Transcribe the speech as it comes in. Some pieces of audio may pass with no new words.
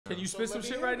Can you spit some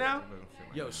shit right now?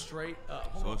 Yo, straight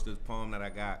up. So it's this poem that I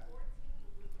got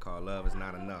called Love Is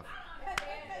Not Enough.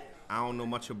 I don't know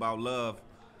much about love,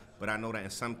 but I know that in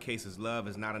some cases love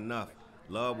is not enough.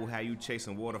 Love will have you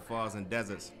chasing waterfalls and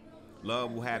deserts.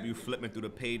 Love will have you flipping through the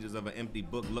pages of an empty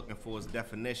book looking for its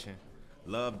definition.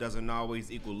 Love doesn't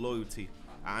always equal loyalty.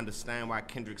 I understand why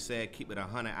Kendrick said, keep it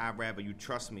 100, I'd rather you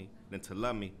trust me than to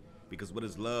love me. Because what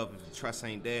is love if the trust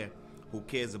ain't there? Who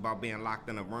cares about being locked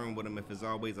in a room with him if there's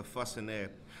always a fuss in there?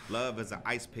 Love is an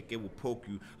ice pick, it will poke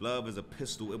you. Love is a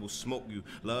pistol, it will smoke you.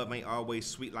 Love ain't always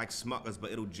sweet like Smuckers,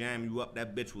 but it'll jam you up,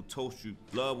 that bitch will toast you.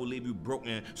 Love will leave you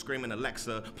broken, screaming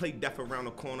Alexa. Play Death Around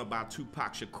the Corner by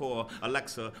Tupac Shakur.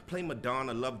 Alexa, play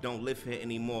Madonna, Love Don't Live Here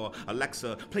Anymore.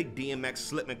 Alexa, play DMX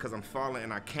Slipping cause I'm falling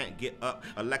and I can't get up.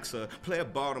 Alexa, play a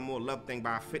Baltimore Love Thing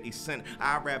by 50 Cent.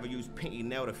 I'd rather use Pinky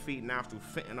Nail to feed nostril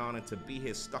fitting on and to be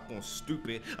here stuck on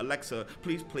stupid. Alexa,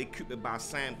 please play Cupid by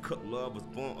Sam Cooke. Love was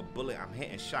born a bullet, I'm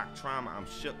hitting shock trauma, I'm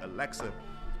shook. Alexa,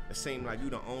 it seems like you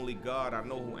the only God I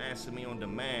know who answer me on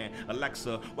demand.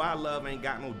 Alexa, why love ain't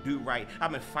got no do right?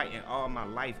 I've been fighting all my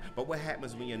life, but what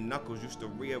happens when your knuckles used to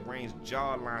rearrange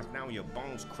jaw lines? Now your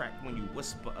bones crack when you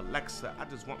whisper. Alexa, I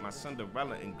just want my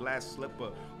Cinderella in glass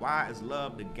slipper. Why is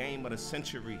love the game of the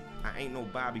century? I ain't no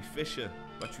Bobby Fischer,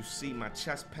 but you see my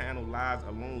chest panel lies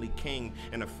a lonely king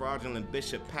and a fraudulent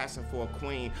bishop passing for a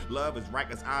queen. Love is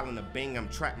Rikers Island of Bingham.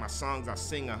 Track my songs I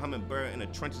sing, a hummingbird in the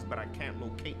trenches, but I can't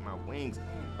locate my wings.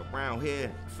 Around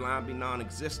here, flying be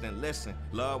non-existent. Listen,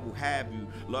 love will have you.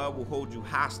 Love will hold you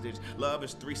hostage. Love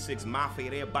is 3-6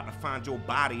 Mafia. They're about to find your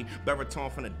body.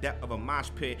 Baritone from the depth of a mosh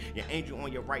pit. Your angel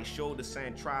on your right shoulder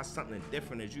saying try something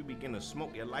different as you begin to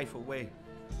smoke your life away.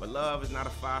 But love is not a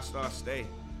 5-star stay.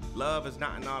 Love is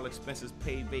not an all expenses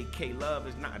paid vacay. Love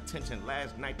is not attention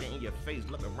last night, they in your face.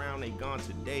 Look around, they gone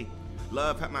today.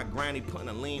 Love had my granny putting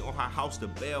a lien on her house to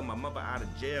bail my mother out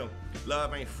of jail.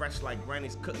 Love ain't fresh like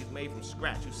granny's cookies made from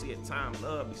scratch. You see at times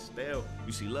love be stale.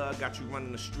 You see love got you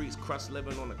running the streets, crust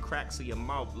living on the cracks of your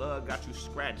mouth. Love got you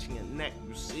scratching your neck.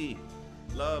 You see,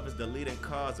 love is the leading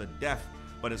cause of death.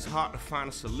 But it's hard to find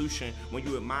a solution when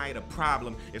you admire the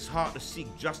problem. It's hard to seek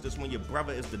justice when your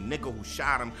brother is the nigga who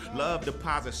shot him. Love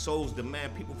deposits souls,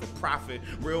 demand people for profit.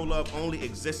 Real love only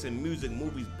exists in music,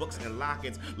 movies, books, and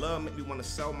lockets. Love make me want to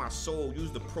sell my soul,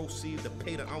 use the proceeds to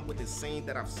pay the unwitting scene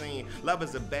that I've seen. Love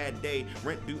is a bad day,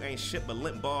 rent due ain't shit but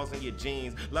lint balls in your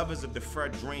jeans. Love is a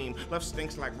deferred dream, love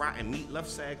stinks like rotten meat. Love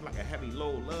sags like a heavy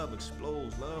load, love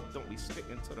explodes. Love don't be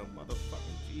sticking to the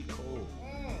motherfucking G code.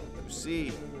 You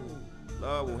see,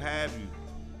 love will have you.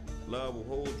 Love will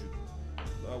hold you.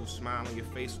 Love will smile on your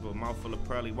face with a mouthful of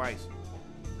pearly whites.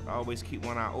 I always keep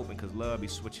one eye open because love be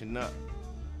switching up.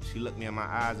 She looked me in my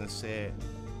eyes and said,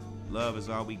 love is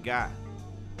all we got.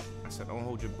 I said, don't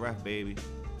hold your breath, baby,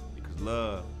 because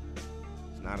love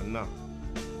is not enough.